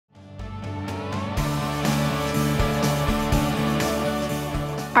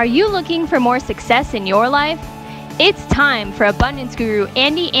Are you looking for more success in your life? It's time for abundance guru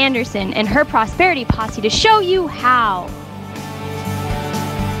Ande Anderson and her prosperity posse to show you how.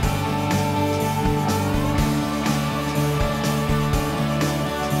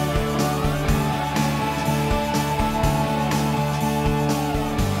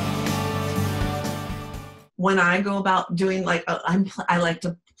 When I go about doing I like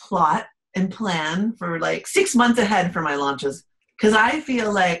to plot and plan for like 6 months ahead for my launches, because I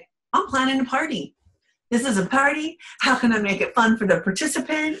feel like I'm planning a party. This is a party. How can I make it fun for the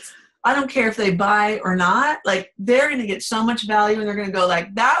participants? I don't care if they buy or not. Like, they're going to get so much value and they're going to go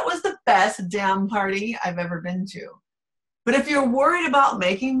like, that was the best damn party I've ever been to. But if you're worried about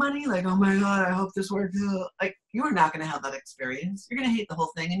making money, like, oh my God, I hope this works out, like, you are not going to have that experience. You're going to hate the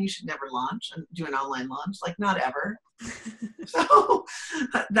whole thing, and you should never launch and do an online launch, like, not ever. So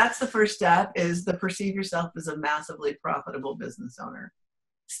that's the first step, is to perceive yourself as a massively profitable business owner.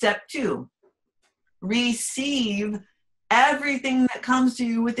 Step 2, receive everything that comes to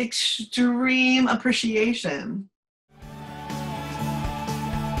you with extreme appreciation.